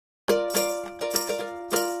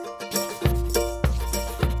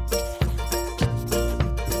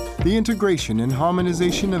The integration and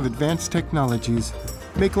harmonization of advanced technologies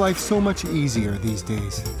make life so much easier these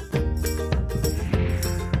days.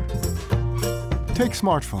 Take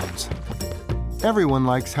smartphones. Everyone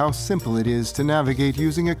likes how simple it is to navigate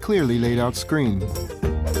using a clearly laid out screen.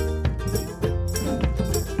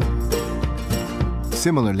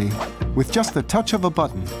 Similarly, with just the touch of a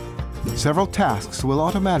button, several tasks will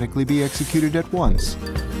automatically be executed at once.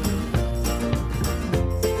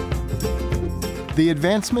 The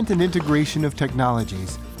advancement and integration of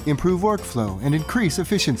technologies improve workflow and increase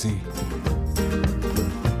efficiency.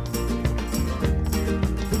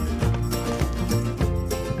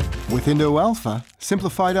 With ENDOALPHA,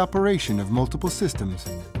 simplified operation of multiple systems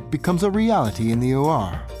becomes a reality in the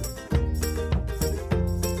OR.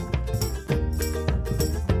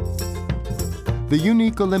 The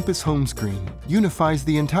unique Olympus HomeScreen unifies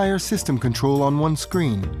the entire system control on one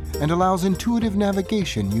screen and allows intuitive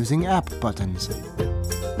navigation using app buttons.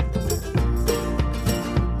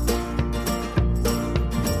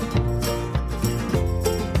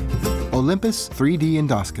 Olympus 3D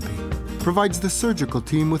Endoscopy provides the surgical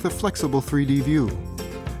team with a flexible 3D view,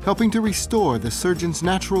 helping to restore the surgeon's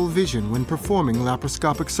natural vision when performing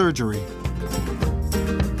laparoscopic surgery.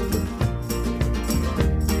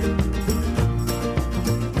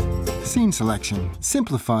 SceneSelection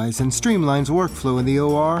simplifies and streamlines workflow in the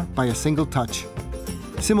OR by a single touch,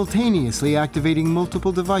 simultaneously activating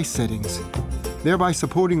multiple device settings, thereby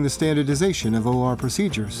supporting the standardization of OR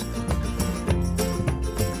procedures.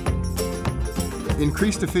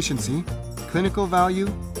 Increased efficiency, clinical value,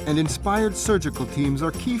 and inspired surgical teams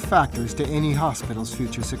are key factors to any hospital's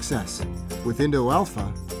future success. With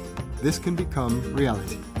ENDOALPHA, this can become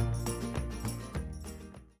reality.